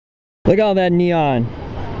Look at all that neon.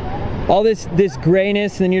 All this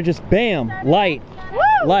grayness, and then you're just bam, light.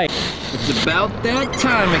 Woo! Light. It's about that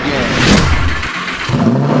time again.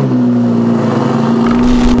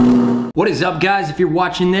 What is up, guys? If you're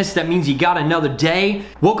watching this, that means you got another day.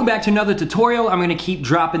 Welcome back to another tutorial. I'm gonna keep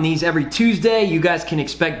dropping these every Tuesday. You guys can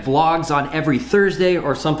expect vlogs on every Thursday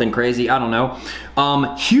or something crazy, I don't know.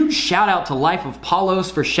 Huge shout out to Life of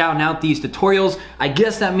Paulos for shouting out these tutorials. I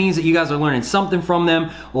guess that means that you guys are learning something from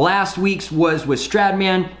them. Last week's was with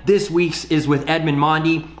Stradman. This week's is with Edmond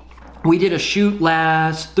Mondi. We did a shoot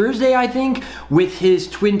last Thursday, I think, with his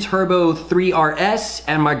twin turbo 3RS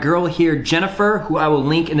and my girl here, Jennifer, who I will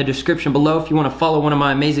link in the description below if you want to follow one of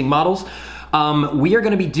my amazing models. We are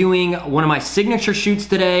going to be doing one of my signature shoots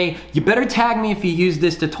today. You better tag me if you use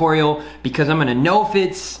this tutorial because I'm going to know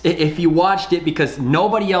if you watched it, because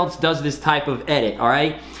nobody else does this type of edit, all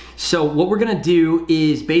right? So what we're gonna do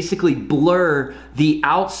is basically blur the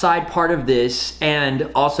outside part of this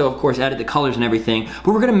and also, of course, edit the colors and everything.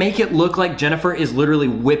 But we're gonna make it look like Jennifer is literally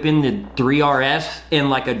whipping the 3RS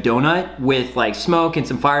in like a donut with like smoke and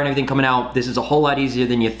some fire and everything coming out. This is a whole lot easier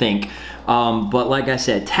than you think. But like I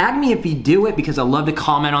said, tag me if you do it because I love to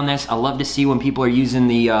comment on this. I love to see when people are using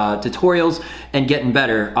the tutorials and getting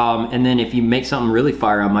better. And then if you make something really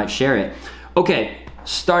fire, I might share it. Okay.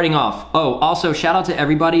 Starting off, oh, also shout out to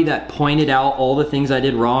everybody that pointed out all the things I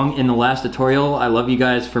did wrong in the last tutorial. I love you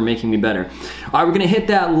guys for making me better. All right, we're gonna hit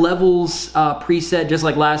that levels preset just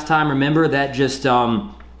like last time. Remember, that just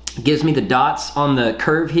gives me the dots on the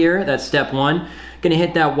curve here. That's step one. Gonna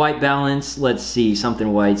hit that white balance. Let's see,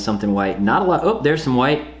 something white, not a lot. Oh, there's some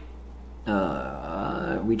white.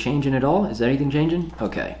 Are we changing it all? Is anything changing?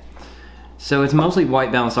 Okay. So it's mostly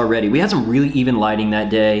white balance already. We had some really even lighting that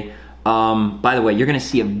day. By the way, you're gonna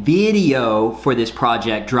see a video for this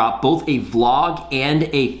project drop, both a vlog and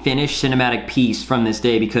a finished cinematic piece from this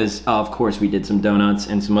day because, of course, we did some donuts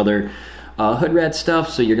and some other hood rat stuff,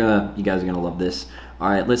 so you guys are gonna love this. All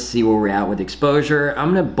right, let's see where we're at with exposure.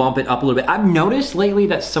 I'm gonna bump it up a little bit. I've noticed lately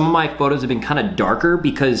that some of my photos have been kind of darker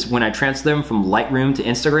because when I transfer them from Lightroom to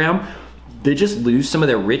Instagram, they just lose some of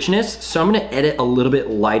their richness, so I'm gonna edit a little bit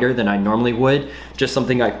lighter than I normally would, just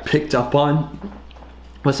something I picked up on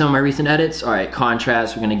with some of my recent edits. All right,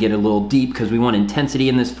 contrast, we're gonna get a little deep because we want intensity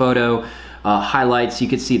in this photo. Highlights, you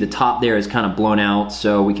can see the top there is kind of blown out,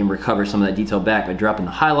 so we can recover some of that detail back by dropping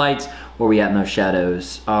the highlights. Where we at in those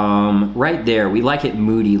shadows? Right there, we like it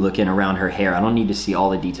moody looking around her hair. I don't need to see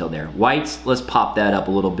all the detail there. Whites, let's pop that up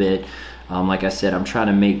a little bit. Like I said, I'm trying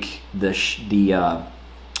to make the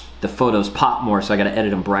photos pop more, so I gotta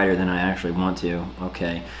edit them brighter than I actually want to.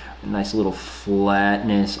 Okay. A nice little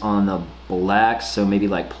flatness on the blacks, so maybe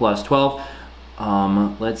like plus 12.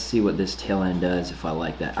 Let's see what this tail end does if I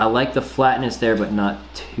like that. I like the flatness there, but not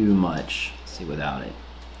too much. Let's see without it.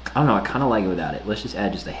 I don't know, I kind of like it without it. Let's just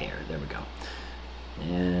add just a hair. There we go.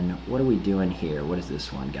 And what are we doing here? What is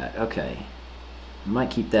this one got? Okay. I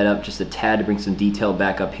might keep that up just a tad to bring some detail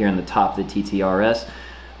back up here on the top of the GT3RS.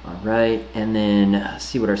 All right, and then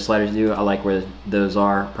see what our sliders do. I like where those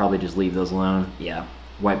are. Probably just leave those alone. Yeah.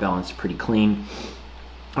 White balance is pretty clean.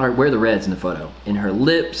 All right, where are the reds in the photo? In her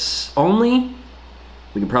lips only.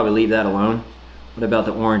 We can probably leave that alone. What about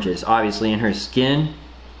the oranges? Obviously in her skin.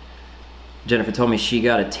 Jennifer told me she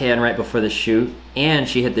got a tan right before the shoot, and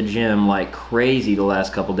she hit the gym like crazy the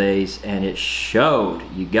last couple days, and it showed.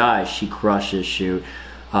 You guys, she crushed this shoot.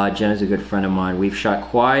 Jen is a good friend of mine. We've shot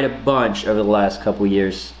quite a bunch over the last couple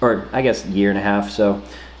years, or I guess year and a half, so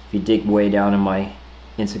if you dig way down in my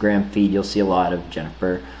Instagram feed, you'll see a lot of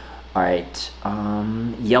Jennifer. All right,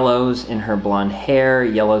 yellows in her blonde hair,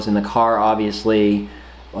 yellows in the car, obviously.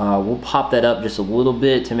 We'll pop that up just a little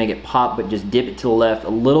bit to make it pop, but just dip it to the left a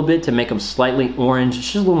little bit to make them slightly orange. It's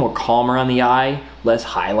just a little more calmer on the eye, less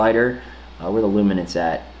highlighter. Where the luminance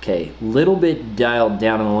at? Okay, little bit dialed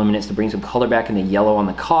down on the luminance to bring some color back in the yellow on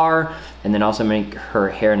the car, and then also make her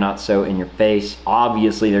hair not so in your face.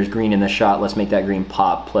 Obviously, there's green in the shot. Let's make that green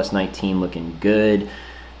pop. Plus 19 looking good.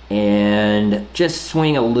 And just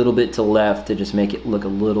swing a little bit to left to just make it look a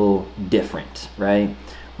little different, right?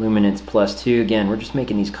 Luminance plus 2. Again, we're just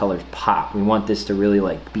making these colors pop. We want this to really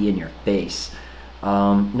like be in your face.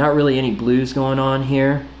 Not really any blues going on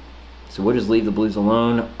here, so we'll just leave the blues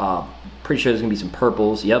alone. Pretty sure there's gonna be some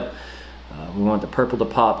purples. Yep. We want the purple to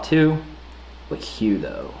pop too. What hue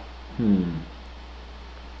though?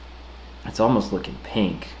 It's almost looking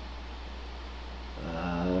pink.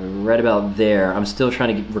 Right about there. I'm still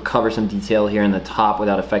trying to recover some detail here in the top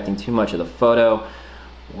without affecting too much of the photo.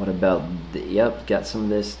 What about the, yep, got some of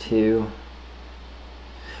this too.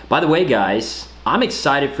 By the way, guys, I'm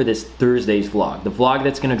excited for this Thursday's vlog. The vlog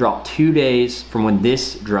that's gonna drop 2 days from when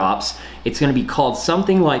this drops. It's gonna be called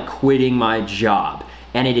something like Quitting My Job.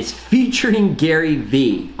 And it is featuring Gary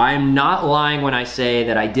V. I am not lying when I say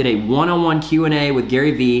that I did a one-on-one Q&A with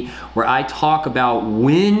Gary V where I talk about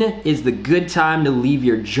when is the good time to leave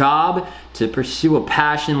your job to pursue a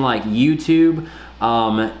passion like YouTube.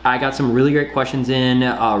 I got some really great questions in,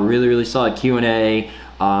 really solid Q&A,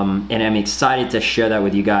 and I'm excited to share that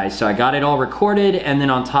with you guys. So I got it all recorded, and then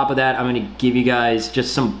on top of that, I'm gonna give you guys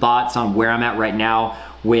just some thoughts on where I'm at right now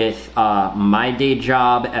with my day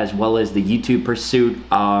job as well as the YouTube pursuit.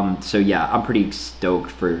 So yeah, I'm pretty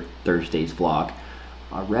stoked for Thursday's vlog.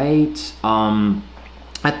 All right,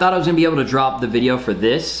 I thought I was gonna be able to drop the video for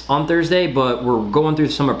this on Thursday, but we're going through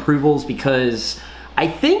some approvals because I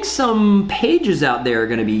think some pages out there are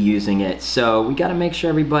gonna be using it. So we gotta make sure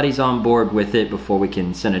everybody's on board with it before we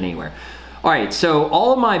can send it anywhere. All right, so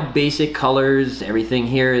all of my basic colors, everything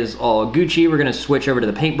here is all Gucci. We're gonna switch over to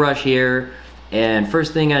the paintbrush here. And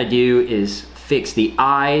first thing I do is fix the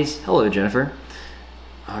eyes. Hello, Jennifer.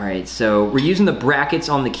 All right, so we're using the brackets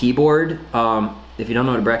on the keyboard. If you don't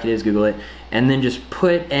know what a bracket is, Google it. And then just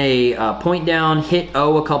put a point down, hit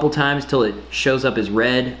O a couple times till it shows up as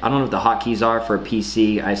red. I don't know what the hotkeys are for a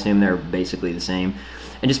PC. I assume they're basically the same.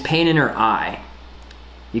 And just paint in her eye.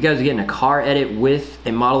 You guys are getting a car edit with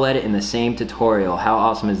a model edit in the same tutorial. How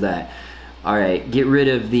awesome is that? All right, get rid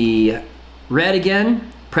of the red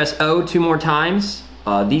again. Press O 2 more times.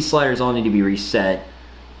 These sliders all need to be reset.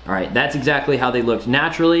 All right, that's exactly how they looked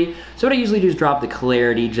naturally. So what I usually do is drop the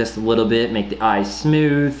clarity just a little bit, make the eyes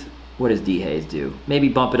smooth. What does dehaze do? Maybe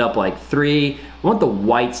bump it up like 3. I want the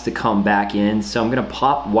whites to come back in, so I'm gonna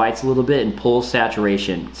pop whites a little bit and pull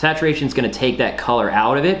saturation. Saturation's gonna take that color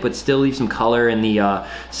out of it, but still leave some color in the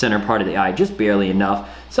center part of the eye, just barely enough.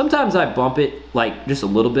 Sometimes I bump it like just a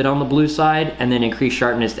little bit on the blue side and then increase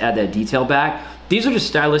sharpness to add that detail back. These are just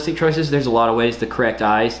stylistic choices. There's a lot of ways to correct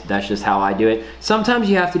eyes. That's just how I do it. Sometimes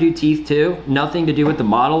you have to do teeth too. Nothing to do with the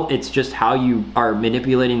model. It's just how you are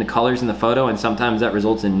manipulating the colors in the photo, and sometimes that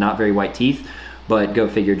results in not very white teeth, but go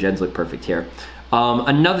figure, Jen's look perfect here.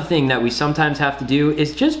 Another thing that we sometimes have to do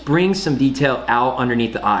is just bring some detail out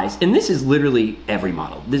underneath the eyes. And this is literally every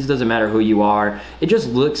model. This doesn't matter who you are. It just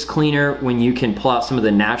looks cleaner when you can pull out some of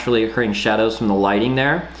the naturally occurring shadows from the lighting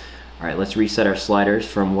there. All right, let's reset our sliders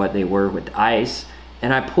from what they were with the ice.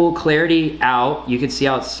 And I pull clarity out. You can see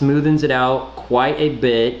how it smoothens it out quite a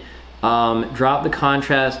bit. Drop the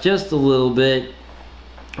contrast just a little bit.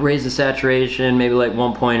 Raise the saturation, maybe like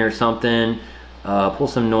 1 point or something. Pull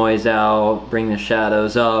some noise out, bring the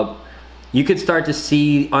shadows up. You could start to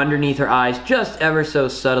see underneath her eyes, just ever so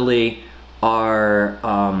subtly, are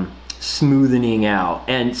smoothening out.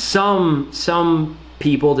 And some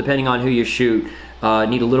people, depending on who you shoot,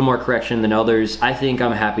 need a little more correction than others. I think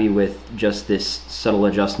I'm happy with just this subtle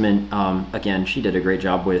adjustment. Again, she did a great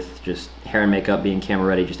job with just hair and makeup, being camera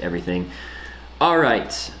ready, just everything. All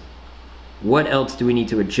right, what else do we need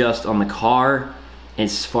to adjust on the car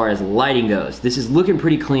as far as lighting goes? This is looking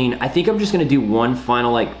pretty clean. I think I'm just gonna do one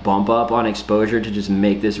final like bump up on exposure to just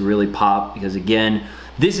make this really pop, because again,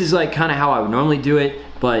 this is like kind of how I would normally do it,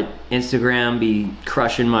 but Instagram be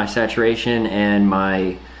crushing my saturation and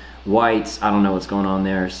my whites. I don't know what's going on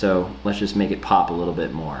there, so let's just make it pop a little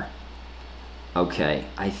bit more. Okay,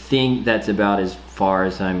 I think that's about as far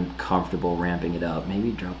as I'm comfortable ramping it up.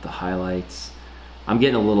 Maybe drop the highlights. I'm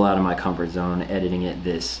getting a little out of my comfort zone editing it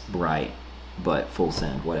this bright, but full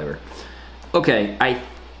send, whatever. Okay, I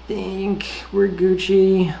think we're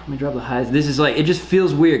Gucci. Let me drop the highs. This is like, it just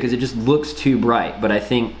feels weird because it just looks too bright, but I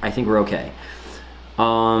think we're okay.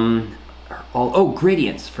 Oh,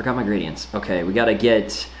 gradients, forgot my gradients. Okay, we gotta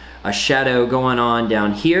get a shadow going on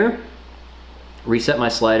down here. Reset my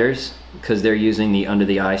sliders because they're using the under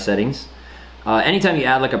the eye settings. Anytime you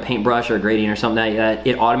add like a paintbrush or a gradient or something like that,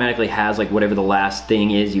 it automatically has like whatever the last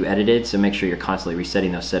thing is you edited, so make sure you're constantly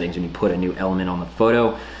resetting those settings when you put a new element on the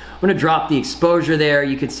photo. I'm gonna drop the exposure there.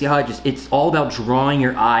 You can see how it's all about drawing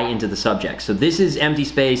your eye into the subject. So this is empty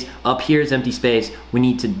space, up here is empty space. We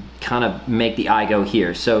need to kind of make the eye go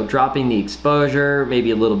here. So dropping the exposure,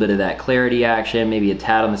 maybe a little bit of that clarity action, maybe a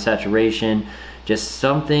tad on the saturation, just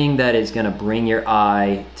something that is gonna bring your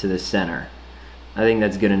eye to the center. I think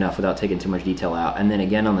that's good enough without taking too much detail out. And then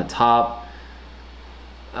again on the top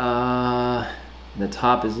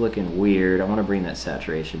is looking weird. I wanna bring that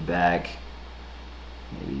saturation back.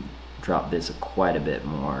 Maybe drop this quite a bit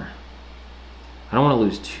more. I don't want to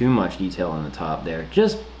lose too much detail on the top there.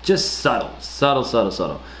 Just subtle.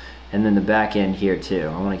 and then the back end here too.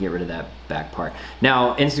 I want to get rid of that back part.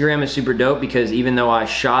 Now, Instagram is super dope because even though I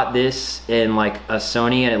shot this in like a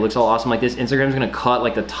Sony and it looks all awesome like this, Instagram's gonna cut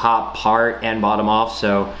like the top part and bottom off,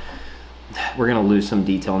 so we're gonna lose some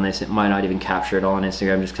detail in this. It might not even capture it all on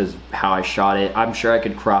Instagram just because how I shot it. I'm sure I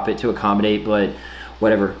could crop it to accommodate, but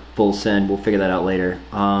whatever, full send, we'll figure that out later.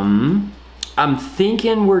 I'm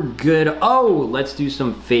thinking we're good. Oh, let's do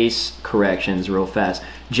some face corrections real fast.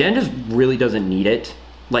 Jen just really doesn't need it.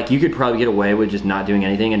 Like, you could probably get away with just not doing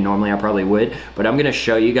anything, and normally I probably would, but I'm gonna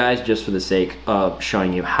show you guys just for the sake of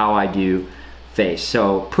showing you how I do face.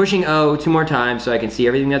 So pushing O 2 more times so I can see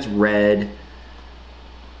everything that's red,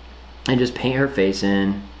 and just paint her face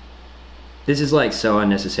in. This is like so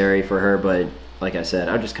unnecessary for her, but like I said,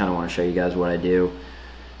 I just kind of want to show you guys what I do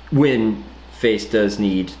when face does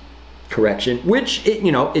need correction, which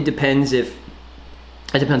it depends if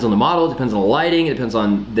it depends on the model, it depends on the lighting, it depends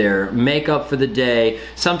on their makeup for the day.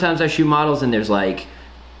 Sometimes I shoot models and there's like,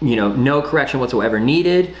 no correction whatsoever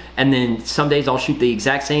needed. And then some days I'll shoot the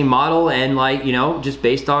exact same model and like, just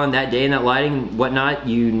based on that day and that lighting and whatnot,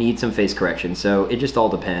 you need some face correction. So it just all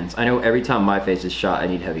depends. I know every time my face is shot, I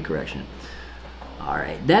need heavy correction. All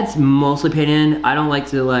right, that's mostly painted in. I don't like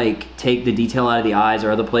to like take the detail out of the eyes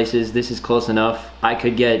or other places. This is close enough. I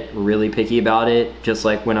could get really picky about it, just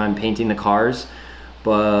like when I'm painting the cars.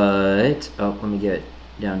 But, oh, let me get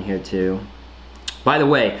down here too. By the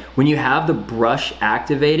way, when you have the brush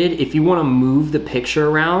activated, if you want to move the picture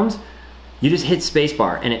around, you just hit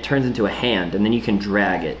spacebar and it turns into a hand, and then you can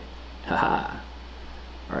drag it. Haha.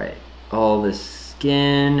 All right, all the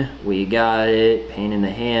skin, we got it. Paint in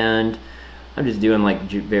the hand. I'm just doing like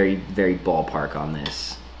very, very ballpark on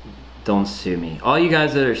this. Don't sue me. All you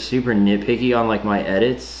guys that are super nitpicky on like my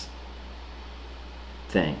edits,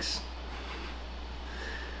 thanks.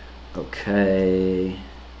 Okay.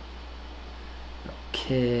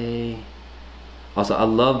 Also, I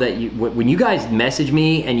love that when you guys message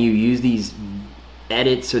me and you use these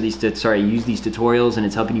edits or use these tutorials and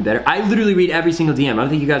it's helping you better. I literally read every single DM. I don't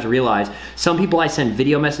think you guys realize. Some people I send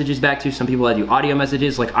video messages back to, some people I do audio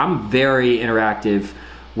messages. Like, I'm very interactive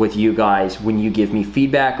with you guys when you give me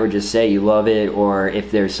feedback or just say you love it, or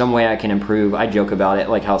if there's some way I can improve. I joke about it,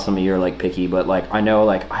 like how some of you are like picky, but like I know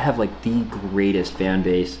like I have like the greatest fan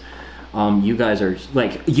base. You guys are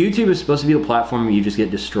like, YouTube is supposed to be the platform where you just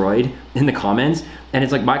get destroyed in the comments, and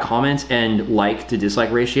it's like my comments and like to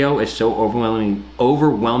dislike ratio is so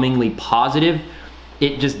overwhelmingly positive,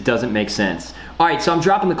 it just doesn't make sense. All right, so I'm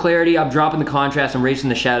dropping the clarity, I'm dropping the contrast, I'm raising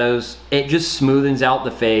the shadows. It just smoothens out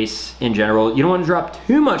the face in general. You don't want to drop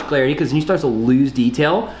too much clarity because then you start to lose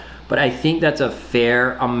detail, but I think that's a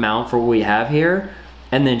fair amount for what we have here.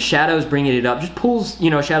 And then shadows, bringing it up, just pulls,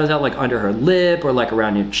 shadows out like under her lip or like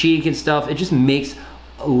around your cheek and stuff. It just makes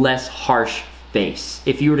a less harsh face.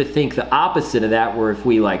 If you were to think the opposite of that, where if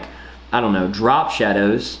we like, I don't know, drop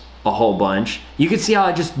shadows a whole bunch, you can see how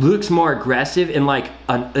it just looks more aggressive and like,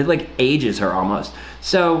 it like ages her almost.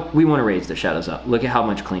 So we want to raise the shadows up. Look at how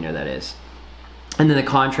much cleaner that is. And then the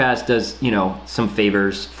contrast does, some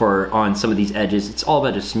favors on some of these edges. It's all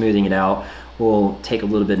about just smoothing it out. We'll take a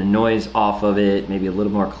little bit of noise off of it, maybe a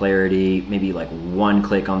little more clarity, maybe like one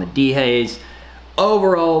click on the dehaze.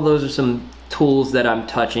 Overall, those are some tools that I'm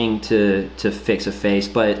touching to fix a face,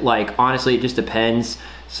 but like honestly, it just depends.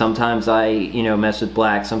 Sometimes I, mess with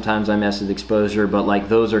black, sometimes I mess with exposure, but like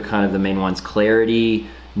those are kind of the main ones. Clarity,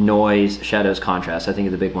 noise, shadows, contrast, I think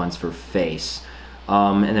are the big ones for face.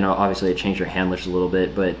 And then obviously I changed her hand licks a little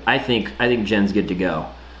bit, but I think Jen's good to go.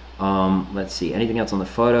 Let's see, anything else on the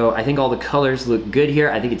photo? I think all the colors look good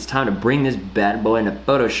here. I think it's time to bring this bad boy into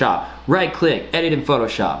Photoshop. Right click, edit in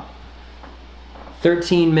Photoshop.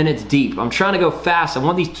 13 minutes deep. I'm trying to go fast. I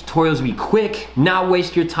want these tutorials to be quick, not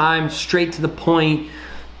waste your time, straight to the point.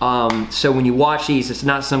 So when you watch these, it's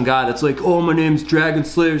not some guy that's like, oh, my name's Dragon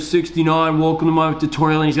Slayer 69, welcome to my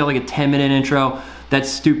tutorial, and he's got like a 10-minute intro. That's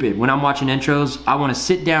stupid. When I'm watching intros, I want to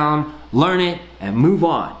sit down, learn it, and move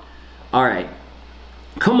on. All right.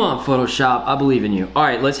 Come on, Photoshop, I believe in you. All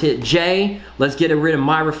right, let's hit J. Let's get rid of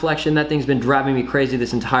my reflection. That thing's been driving me crazy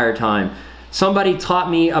this entire time. Somebody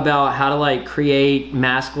taught me about how to like create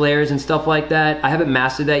mask layers and stuff like that. I haven't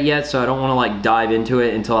mastered that yet, so I don't want to like dive into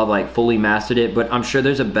it until I've like fully mastered it, but I'm sure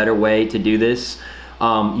there's a better way to do this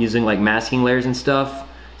using like masking layers and stuff.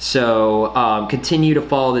 So continue to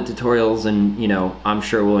follow the tutorials, and I'm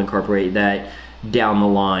sure we'll incorporate that down the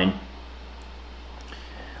line.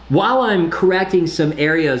 While I'm correcting some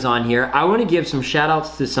areas on here, I want to give some shout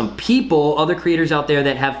outs to some people, other creators out there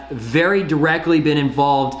that have very directly been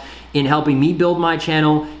involved in helping me build my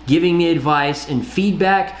channel, giving me advice and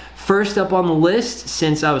feedback. First up on the list,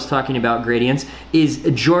 since I was talking about gradients, is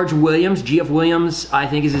George Williams. GF Williams, I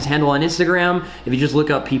think, is his handle on Instagram. If you just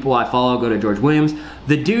look up people I follow, go to George Williams.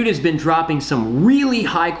 The dude has been dropping some really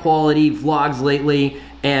high quality vlogs lately,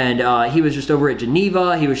 and he was just over at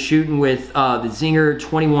Geneva. He was shooting with the Zinger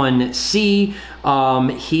 21C.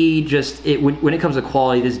 When it comes to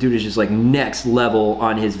quality, this dude is just like next level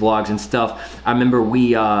on his vlogs and stuff. I remember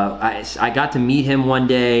I got to meet him one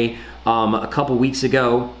day a couple weeks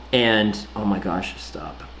ago, and oh my gosh,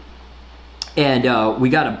 stop. And we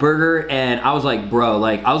got a burger, and I was like, bro,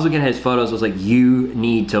 like, I was looking at his photos, I was like, you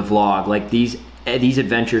need to vlog. Like, these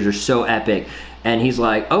adventures are so epic. And he's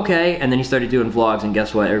like, okay, and then he started doing vlogs, and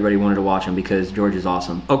guess what? Everybody wanted to watch him because George is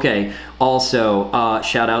awesome. Okay, also,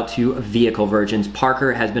 shout out to Vehicle Virgins.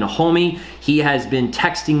 Parker has been a homie. He has been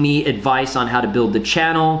texting me advice on how to build the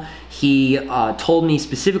channel. He told me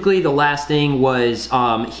specifically the last thing was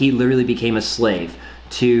he literally became a slave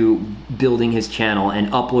to building his channel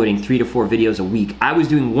and uploading 3 to 4 videos a week. I was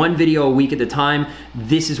doing 1 video a week at the time.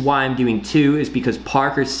 This is why I'm doing 2, is because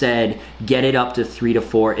Parker said get it up to 3 to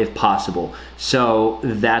 4 if possible. So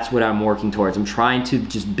that's what I'm working towards. I'm trying to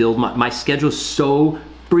just build my schedule's so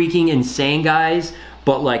freaking insane, guys,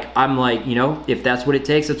 but like, I'm like, you know, if that's what it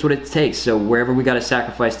takes, that's what it takes. So wherever we gotta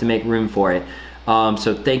sacrifice to make room for it.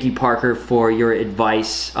 So thank you, Parker, for your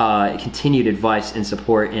advice, continued advice and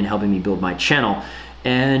support in helping me build my channel.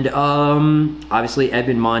 And obviously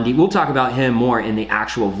Edmond Mondi, we'll talk about him more in the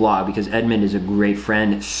actual vlog because Edmond is a great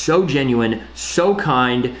friend, so genuine, so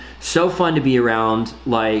kind, so fun to be around.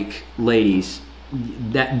 Like, ladies,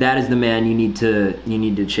 that is the man you need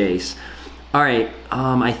to chase. All right,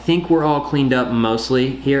 I think we're all cleaned up mostly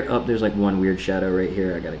here. Oh, there's like one weird shadow right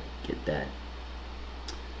here. I gotta get that.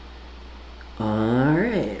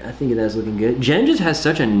 Alright, I think that's looking good. Jen just has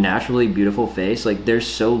such a naturally beautiful face. Like, there's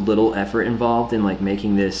so little effort involved in like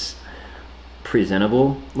making this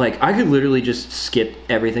presentable. Like, I could literally just skip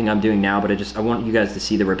everything I'm doing now, but I want you guys to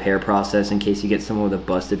see the repair process in case you get someone with a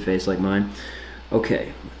busted face like mine.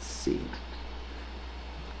 Okay, let's see.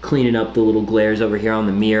 Cleaning up the little glares over here on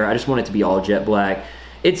the mirror. I just want it to be all jet black.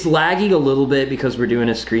 It's lagging a little bit because we're doing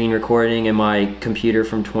a screen recording and my computer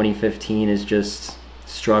from 2015 is just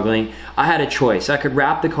struggling. I had a choice. I could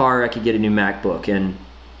wrap the car, or I could get a new MacBook, and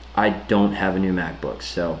I don't have a new MacBook,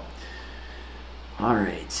 so. All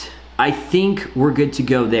right. I think we're good to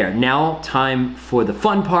go there. Now, time for the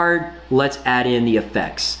fun part. Let's add in the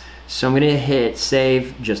effects. So I'm gonna hit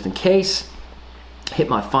save just in case. Hit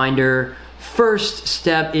my Finder. First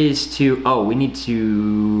step is to, oh, we need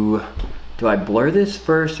to, do I blur this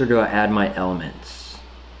first or do I add my elements?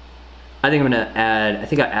 I think I'm gonna add,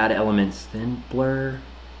 I add elements, then blur.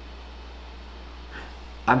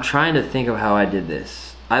 I'm trying to think of how I did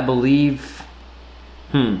this. I believe,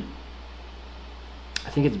 I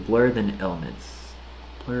think it's blur then elements.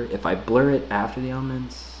 Blur, if I blur it after the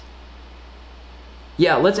elements.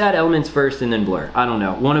 Yeah, let's add elements first and then blur. I don't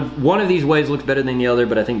know. One of these ways looks better than the other,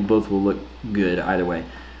 but I think both will look good either way.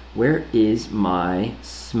 Where is my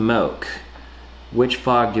smoke? Which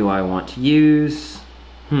fog do I want to use?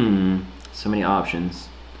 So many options.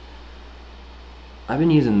 I've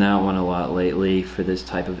been using that one a lot lately for this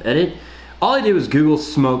type of edit. All I did was Google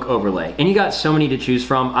smoke overlay, and you got so many to choose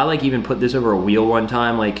from. I like even put this over a wheel one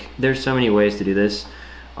time. Like, there's so many ways to do this.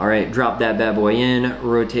 All right, drop that bad boy in,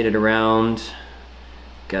 rotate it around.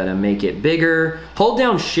 Gotta make it bigger. Hold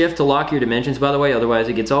down shift to lock your dimensions, by the way, otherwise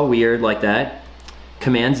it gets all weird like that.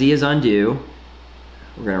 Command Z is undo.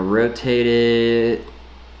 We're gonna rotate it,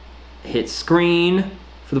 hit screen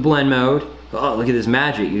for the blend mode. Oh, look at this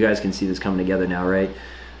magic. You guys can see this coming together now, right?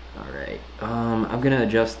 All right, I'm gonna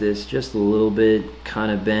adjust this just a little bit,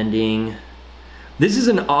 kind of bending. This is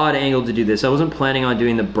an odd angle to do this. I wasn't planning on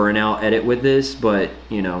doing the burnout edit with this, but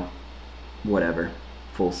you know, whatever,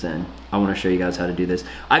 full send. I wanna show you guys how to do this.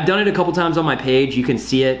 I've done it a couple times on my page. You can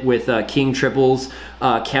see it with King Triple's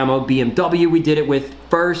camo BMW. We did it with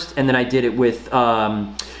first, and then I did it with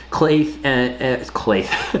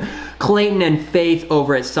Clayton and Faith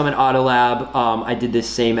over at Summit Auto Lab. I did this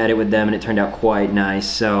same edit with them and it turned out quite nice.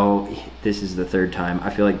 So this is the third time. I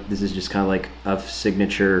feel like this is just kind of like a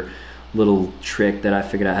signature little trick that I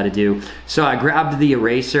figured out how to do. So I grabbed the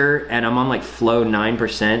eraser and I'm on like flow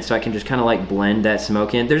 9%, so I can just kind of like blend that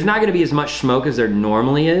smoke in. There's not gonna be as much smoke as there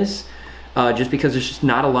normally is, just because there's just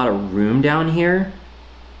not a lot of room down here.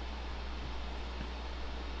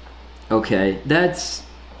 Okay, that's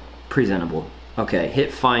presentable. Okay,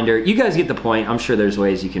 hit Finder. You guys get the point. I'm sure there's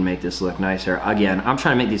ways you can make this look nicer. Again, I'm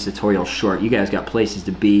trying to make these tutorials short. You guys got places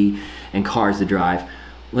to be and cars to drive.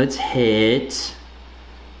 Let's hit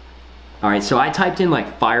All right, so I typed in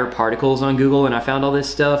like fire particles on Google and I found all this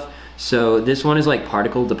stuff. So this one is like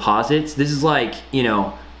particle deposits. This is like, you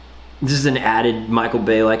know, this is an added Michael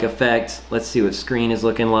Bay-like effect. Let's see what screen is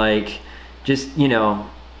looking like. Just, you know,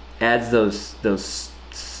 adds those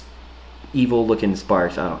evil looking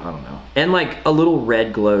sparks. I don't know. And like a little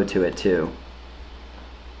red glow to it too.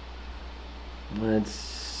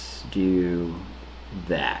 Let's do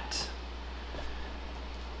that.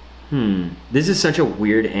 This is such a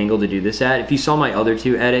weird angle to do this at. If you saw my other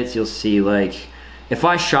two edits, you'll see like, if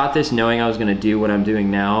I shot this knowing I was gonna do what I'm doing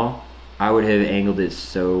now, I would have angled it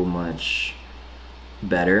so much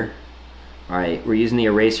better. All right, we're using the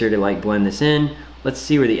eraser to like blend this in. Let's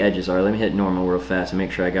see where the edges are. Let me hit normal real fast and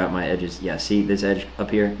make sure I got my edges. Yeah, see this edge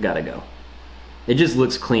up here? Gotta go. It just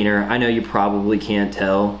looks cleaner. I know you probably can't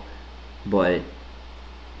tell, but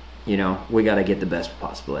you know, we gotta get the best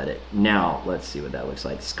possible edit. Now, let's see what that looks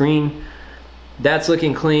like. Screen, that's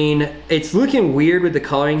looking clean. It's looking weird with the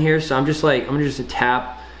coloring here, so I'm gonna just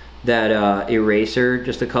tap that eraser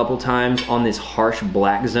just a couple times on this harsh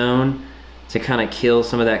black zone to kind of kill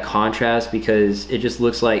some of that contrast, because it just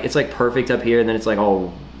looks like, it's like perfect up here and then it's like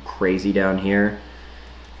all crazy down here.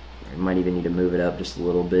 I might even need to move it up just a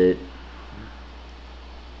little bit.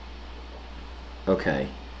 Okay.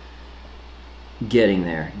 Getting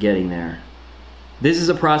there, getting there. This is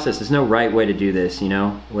a process. There's no right way to do this, you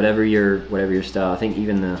know. Whatever your style. I think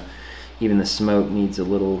even the smoke needs a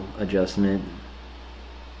little adjustment.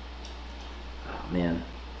 Oh man.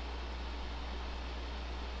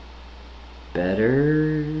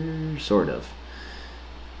 Better, sort of.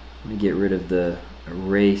 Let me get rid of the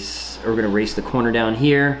erase. We're gonna erase the corner down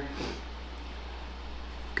here.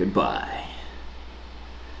 Goodbye.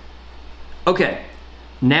 Okay.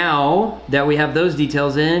 Now that we have those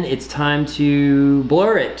details in, it's time to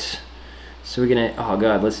blur it. So we're gonna, oh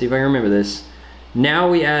God, let's see if I can remember this. Now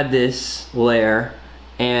we add this layer,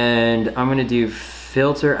 and I'm gonna do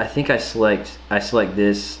filter. I think I select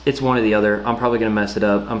this. It's one or the other. I'm probably gonna mess it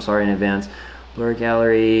up. I'm sorry in advance. Blur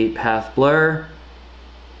gallery, path blur.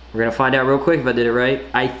 We're gonna find out real quick if I did it right.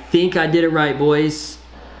 I think I did it right, boys.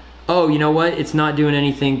 Oh, you know what? It's not doing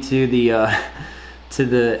anything to the to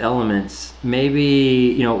the elements.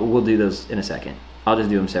 Maybe, you know, we'll do those in a second. I'll just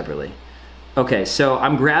do them separately. Okay, so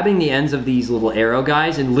I'm grabbing the ends of these little arrow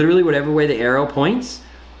guys, and literally whatever way the arrow points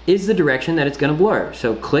is the direction that it's gonna blur.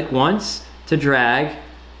 So click once to drag.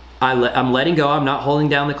 I'm letting go, I'm not holding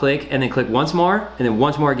down the click, and then click once more, and then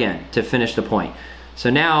once more again to finish the point. So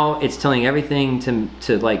now it's telling everything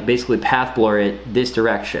to like basically path blur it this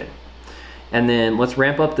direction. And then let's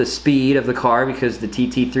ramp up the speed of the car, because the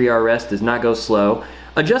GT3RS does not go slow.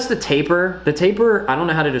 Adjust the taper. The taper, I don't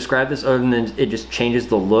know how to describe this other than it just changes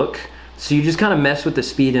the look. So you just kind of mess with the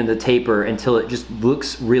speed and the taper until it just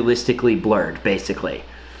looks realistically blurred, basically.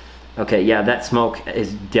 Okay, yeah, that smoke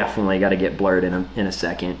is definitely got to get blurred in a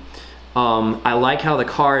second. I like how the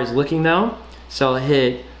car is looking though. So I'll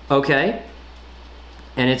hit OK.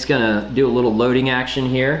 And it's gonna do a little loading action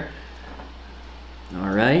here.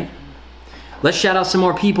 All right. Let's shout out some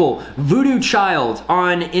more people. Voodoo Child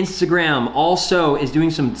on Instagram also is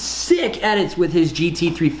doing some sick edits with his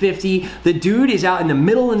GT350. The dude is out in the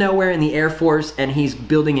middle of nowhere in the Air Force, and he's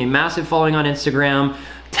building a massive following on Instagram.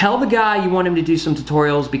 Tell the guy you want him to do some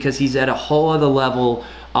tutorials, because he's at a whole other level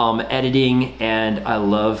editing, and I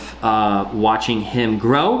love watching him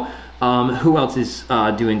grow. Who else is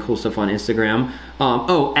doing cool stuff on Instagram?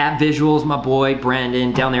 Oh, at Visuals, my boy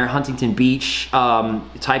Brandon down there, Huntington Beach.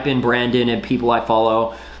 Type in Brandon and people I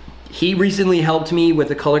follow. He recently helped me with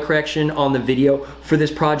the color correction on the video for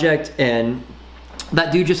this project, and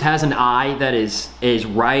that dude just has an eye that is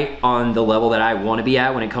right on the level that I want to be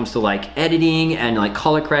at when it comes to like editing and like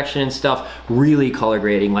color correction and stuff. Really color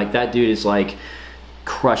grading. Like that dude is like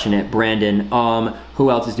crushing it. Brandon. Who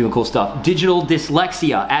else is doing cool stuff? Digital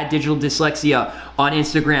Dyslexia, at Digital Dyslexia on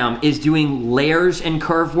Instagram, is doing layers and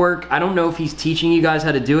curve work. I don't know if he's teaching you guys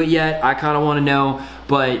how to do it yet. I kind of want to know,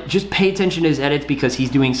 but just pay attention to his edits, because he's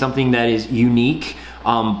doing something that is unique.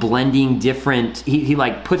 Blending different, he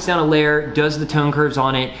like puts down a layer, does the tone curves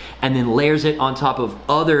on it, and then layers it on top of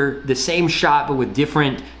the same shot but with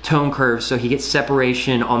different tone curves, so he gets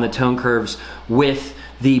separation on the tone curves with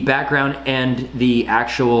the background and the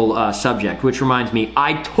actual subject. Which reminds me,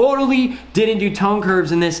 I totally didn't do tone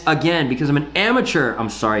curves in this again because I'm an amateur. I'm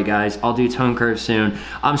sorry guys, I'll do tone curves soon.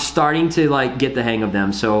 I'm starting to like get the hang of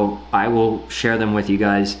them, so I will share them with you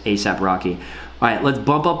guys ASAP Rocky. All right, let's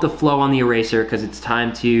bump up the flow on the eraser, because it's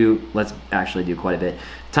time to, let's actually do quite a bit.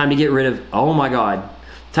 Time to get rid of, oh my God.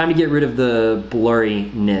 Time to get rid of the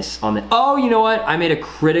blurriness on the, oh, you know what? I made a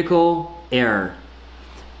critical error.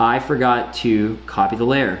 I forgot to copy the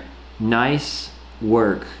layer. Nice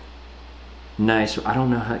work. Nice. I don't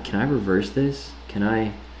know how, can I reverse this? Can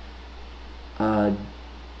I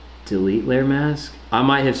delete layer mask? I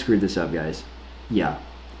might have screwed this up, guys. Yeah.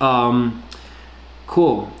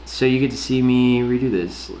 Cool. So you get to see me redo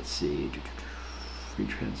this. Let's see. Free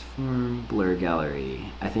transform, blur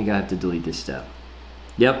gallery. I think I have to delete this step.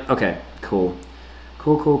 Yep. Okay. Cool.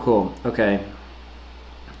 Cool. Okay.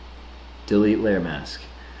 Delete layer mask.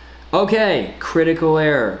 Okay. Critical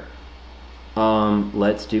error.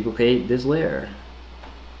 Let's duplicate this layer.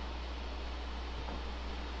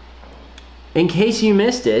 In case you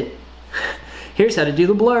missed it, here's how to do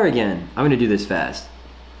the blur again. I'm gonna do this fast.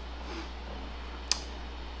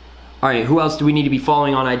 All right, who else do we need to be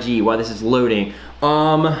following on IG while this is loading?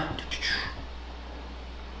 Some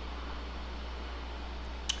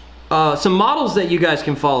models that you guys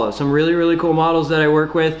can follow. Some really cool models that I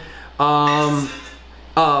work with.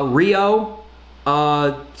 Rio.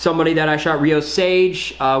 Somebody that I shot, Rio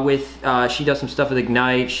Sage, she does some stuff with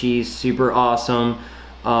Ignite. She's super awesome.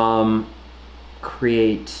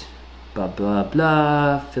 Create blah blah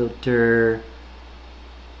blah, filter,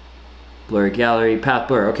 blur gallery, path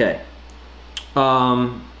blur. Okay.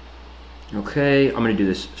 Okay, I'm gonna do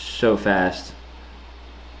this so fast.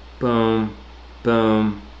 Boom,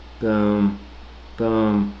 boom, boom,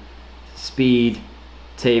 boom. Speed,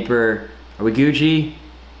 taper. Are we Gucci?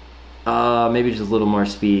 Maybe just a little more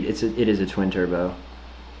speed. It is a twin turbo.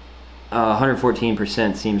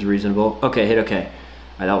 114% seems reasonable. Okay, hit okay.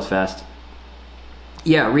 Alright, that was fast.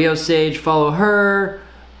 Yeah, Rio Sage, follow her.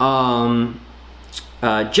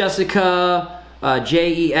 Jessica,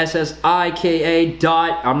 Jessika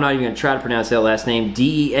dot, I'm not even gonna try to pronounce that last name,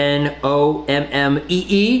 Denommee.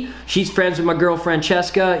 She's friends with my girl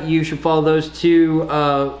Francesca. You should follow those two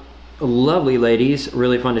lovely ladies.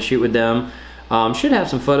 Really fun to shoot with them. Should have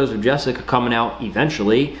some photos of Jessica coming out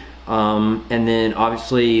eventually. And then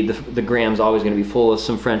obviously the gram's always gonna be full of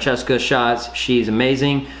some Francesca shots. She's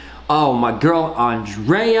amazing. Oh, my girl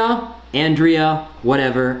Andrea,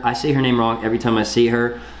 whatever. I say her name wrong every time I see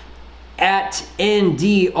her. At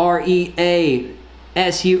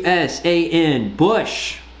NDREASUSAN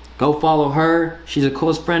Bush. Go follow her. She's a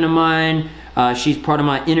close friend of mine. She's part of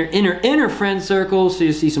my inner friend circle, so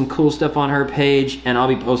you'll see some cool stuff on her page, and I'll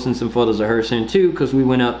be posting some photos of her soon too, because we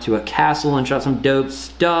went up to a castle and shot some dope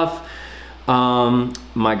stuff.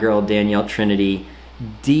 My girl Danielle Trinity,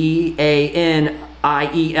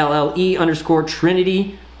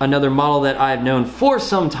 DANIELLE_Trinity, another model that I've known for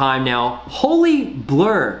some time now. Holy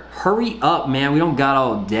blur, hurry up, man, we don't got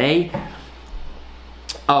all day.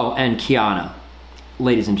 Oh, and Kiana.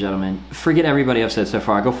 Ladies and gentlemen, forget everybody I've said so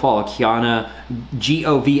far. Go follow Kiana,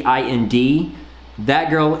 GOVIND. That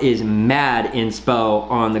girl is mad inspo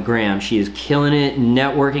on the gram. She is killing it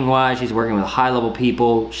networking wise. She's working with high level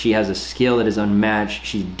people. She has a skill that is unmatched.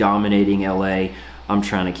 She's dominating LA. I'm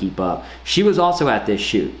trying to keep up. She was also at this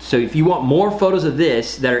shoot. So if you want more photos of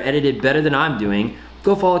this that are edited better than I'm doing,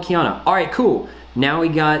 go follow Kiana. All right, cool. Now we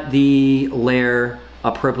got the layer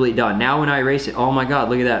appropriately done. Now when I erase it, oh my God,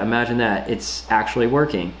 look at that. Imagine that. It's actually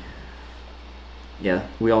working. Yeah,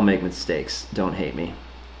 we all make mistakes. Don't hate me.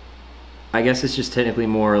 I guess it's just technically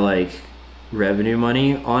more like revenue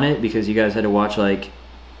money on it because you guys had to watch like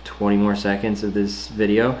 20 more seconds of this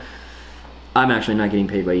video. I'm actually not getting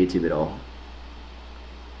paid by YouTube at all.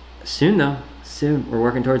 Soon though, soon. We're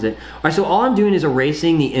working towards it. All right, so all I'm doing is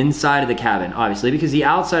erasing the inside of the cabin, obviously, because the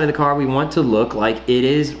outside of the car we want to look like it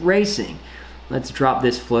is racing. Let's drop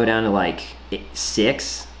this flow down to like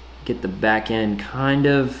 6. Get the back end kind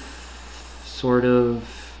of, sort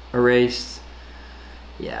of erased.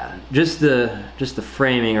 Yeah, just the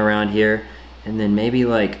framing around here, and then maybe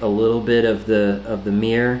like a little bit of the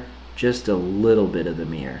mirror, just a little bit of the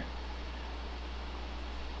mirror.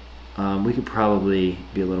 We could probably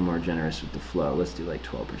be a little more generous with the flow. Let's do like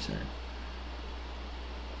 12%.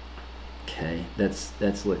 Okay,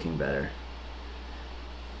 that's looking better.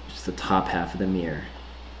 Just the top half of the mirror.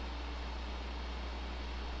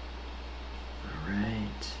 All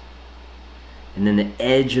right. And then the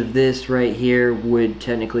edge of this right here would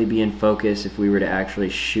technically be in focus if we were to actually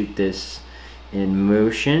shoot this in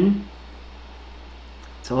motion.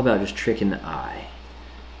 It's all about just tricking the eye.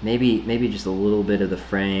 Maybe just a little bit of the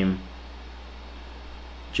frame.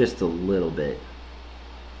 Just a little bit.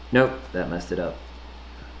 Nope, that messed it up.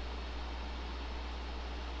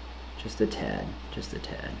 Just a tad, just a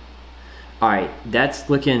tad. All right, that's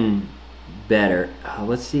looking better.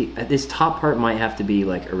 Let's see, this top part might have to be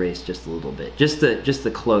like erased just a little bit. Just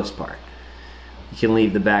the close part. You can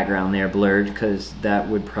leave the background there blurred because that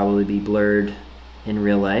would probably be blurred in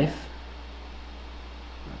real life.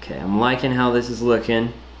 Okay, I'm liking how this is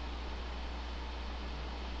looking.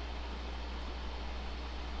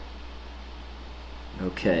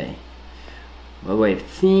 Okay. By the way,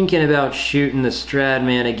 thinking about shooting the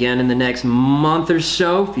Stradman again in the next month or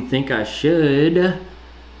so. If you think I should, I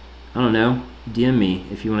don't know, DM me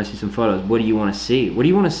if you want to see some photos. What do you want to see? What do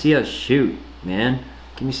you want to see us shoot, man?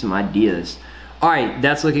 Give me some ideas. All right,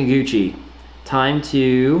 that's looking Gucci. Time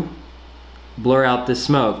to blur out the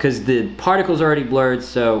smoke because the particles are already blurred,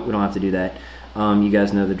 so we don't have to do that. You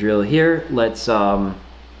guys know the drill here. Let's,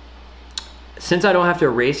 since I don't have to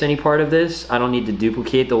erase any part of this, I don't need to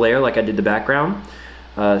duplicate the layer like I did the background.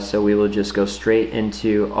 So we will just go straight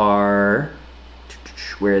into our,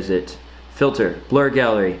 where is it? Filter, blur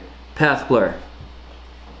gallery, path blur.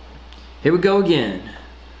 Here we go again.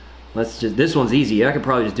 Let's just, this one's easy. I could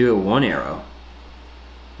probably just do it with one arrow.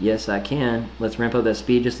 Yes, I can. Let's ramp up that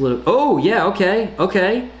speed just a little. Oh, yeah, okay,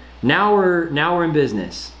 okay. Now we're in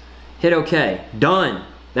business. Hit okay, done.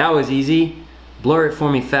 That was easy. Blur it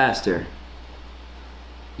for me faster.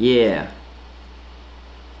 Yeah.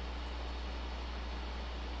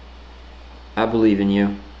 I believe in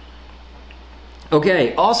you.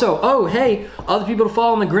 Okay, also, oh, hey, other people to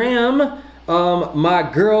follow on the gram. My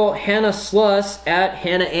girl, Hannah Sluss, at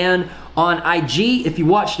Hannah Ann on IG. If you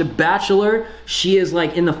watched The Bachelor, she is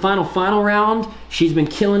like in the final round. She's been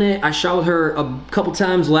killing it. I shot with her a couple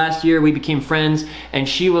times last year. We became friends, and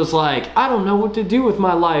she was like, I don't know what to do with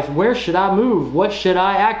my life. Where should I move? What should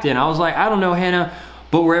I act in? I was like, I don't know, Hannah.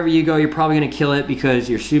 But wherever you go, you're probably gonna kill it because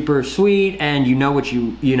you're super sweet and you know what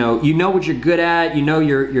you know what you're good at. You know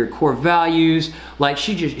your core values. Like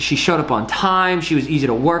she showed up on time. She was easy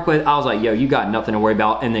to work with. I was like, yo, you got nothing to worry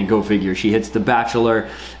about. And then go figure, she hits The Bachelor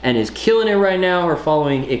and is killing it right now. Her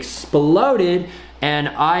following exploded, and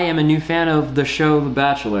I am a new fan of the show The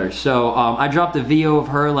Bachelor. So I dropped a video of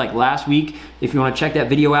her like last week. If you want to check that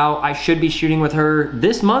video out, I should be shooting with her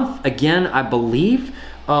this month again, I believe.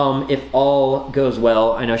 If all goes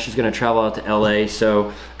well. I know she's gonna travel out to LA,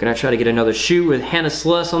 so gonna try to get another shoot with Hannah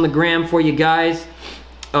Sluss on the gram for you guys.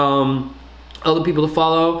 Other people to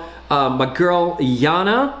follow, my girl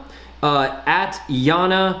Yana, at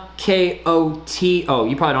Yana K-O-T, oh,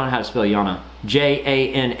 you probably don't know how to spell Yana,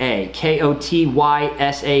 J-A-N-A, K-O-T-Y-S-A-N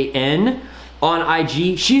on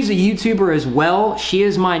IG. She's a YouTuber as well. She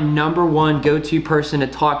is my #1 go-to person to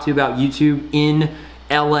talk to about YouTube in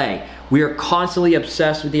LA. We are constantly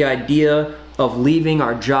obsessed with the idea of leaving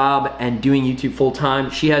our job and doing YouTube full time.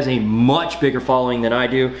 She has a much bigger following than I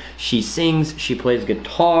do. She sings, she plays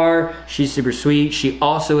guitar, she's super sweet. She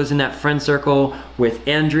also is in that friend circle with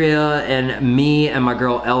Andrea and me and my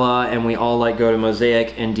girl Ella, and we all like go to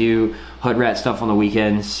Mosaic and do hood rat stuff on the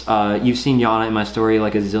weekends. You've seen Yana in my story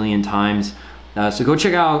like a zillion times. So go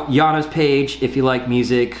check out Yana's page if you like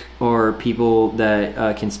music or people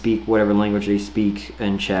that can speak whatever language they speak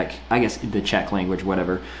in Czech. I guess the Czech language,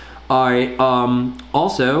 whatever. Alright,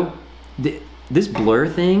 also, this blur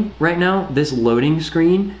thing right now, this loading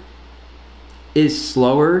screen is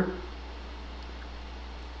slower.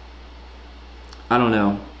 I don't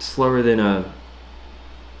know, slower than a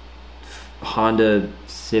Honda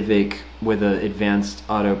Civic with an advanced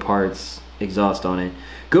auto parts exhaust on it.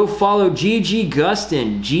 Go follow Gigi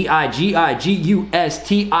Gustin,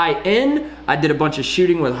 G-I-G-I-G-U-S-T-I-N. I did a bunch of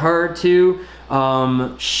shooting with her too.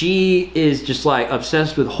 She is just like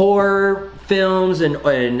obsessed with horror films and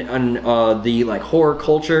the like horror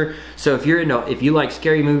culture. So if you like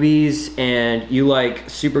scary movies and you like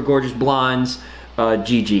super gorgeous blondes,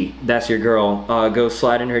 Gigi, that's your girl. Go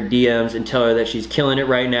slide in her DMs and tell her that she's killing it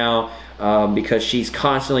right now. Because she's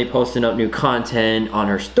constantly posting up new content on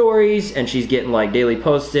her stories and she's getting like daily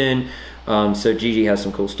posts in. So Gigi has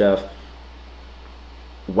some cool stuff.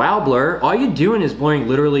 Wow, Blur, all you're doing is blurring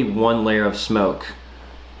literally one layer of smoke.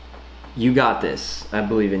 You got this. I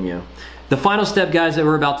believe in you. The final step, guys, that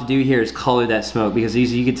we're about to do here is color that smoke, because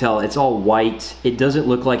as you can tell, it's all white. It doesn't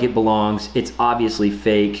look like it belongs. It's obviously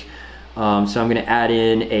fake. So I'm gonna add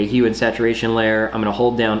in a hue and saturation layer. I'm gonna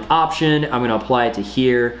hold down Option. I'm gonna apply it to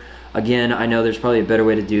here. Again, I know there's probably a better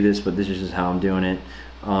way to do this, but this is just how I'm doing it.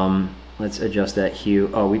 Let's adjust that hue.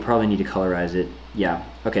 Oh, we probably need to colorize it. Yeah,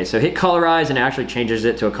 okay, so hit colorize and it actually changes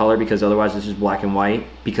it to a color, because otherwise it's just black and white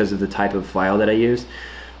because of the type of file that I used.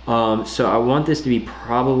 So I want this to be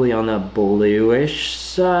probably on the bluish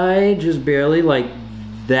side, just barely, like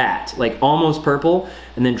that, like almost purple,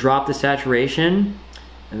 and then drop the saturation,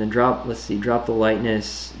 and then drop, let's see, drop the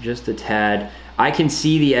lightness just a tad. I can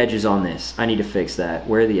see the edges on this. I need to fix that.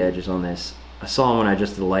 Where are the edges on this? I saw them when I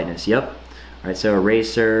adjusted the lightness. Yep. All right, so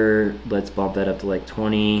eraser, let's bump that up to like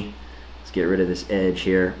 20. Let's get rid of this edge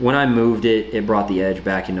here. When I moved it, it brought the edge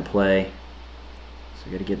back into play. So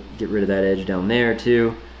I gotta get rid of that edge down there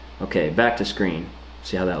too. Okay, back to screen.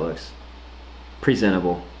 See how that looks.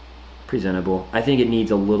 Presentable. presentable. I think it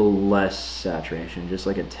needs a little less saturation, just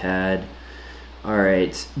like a tad. All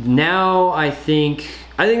right, now I think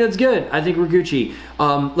that's good. I think we're Gucci.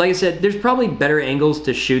 Like I said, there's probably better angles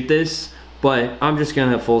to shoot this, but I'm just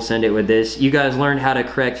gonna full send it with this. You guys learned how to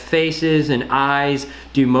correct faces and eyes,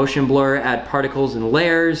 do motion blur, add particles and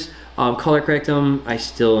layers, color correct them. I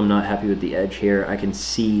still am not happy with the edge here. I can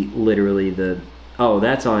see literally the, oh,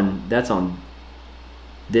 that's on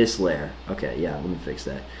this layer. Okay, yeah, let me fix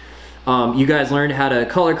that. You guys learned how to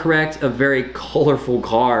color correct a very colorful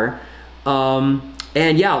car.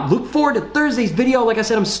 And yeah, look forward to Thursday's video. Like I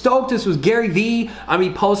said, I'm stoked. This was Gary V. I'll be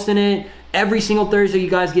posting it every single Thursday. You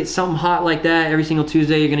guys get something hot like that. Every single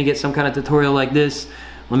Tuesday, you're gonna get some kind of tutorial like this.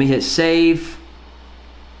 Let me hit save.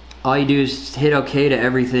 All you do is hit OK to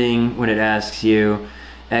everything when it asks you.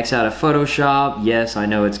 X out of Photoshop. Yes, I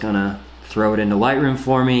know it's gonna throw it into Lightroom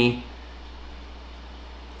for me.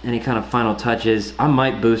 Any kind of final touches. I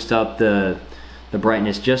might boost up the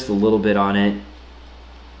brightness just a little bit on it.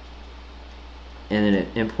 And then it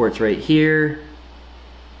imports right here.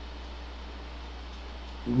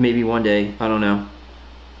 Maybe one day, I don't know.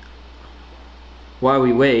 While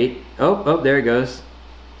we wait, oh, there it goes.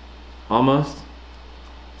 Almost.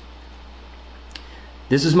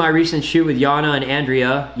 This is my recent shoot with Yana and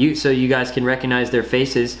Andrea, so you guys can recognize their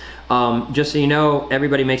faces. Just so you know,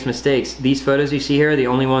 everybody makes mistakes. These photos you see here are the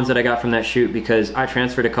only ones that I got from that shoot because I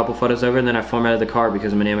transferred a couple photos over and then I formatted the car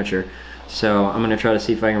because I'm an amateur. So I'm gonna try to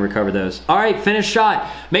see if I can recover those. All right, finished shot.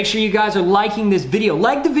 Make sure you guys are liking this video.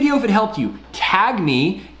 Like the video if it helped you. Tag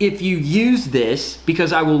me if you use this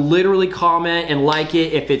because I will literally comment and like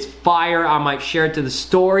it. If it's fire, I might share it to the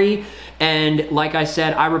story. And like I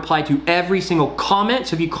said, I reply to every single comment.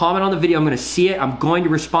 So if you comment on the video, I'm gonna see it. I'm going to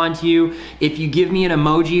respond to you. If you give me an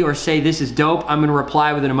emoji or say this is dope, I'm gonna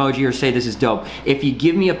reply with an emoji or say this is dope. If you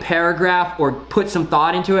give me a paragraph or put some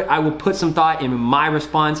thought into it, I will put some thought in my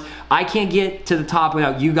response. I can't get to the top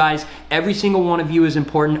without you guys. Every single one of you is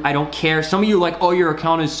important. I don't care. Some of you are like, oh, your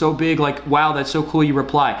account is so big. Like, wow, that's so cool you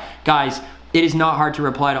reply. Guys, it is not hard to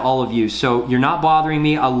reply to all of you, so you're not bothering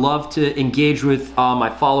me. I love to engage with my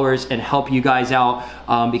followers and help you guys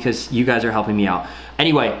out because you guys are helping me out.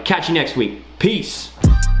 Anyway, catch you next week. Peace.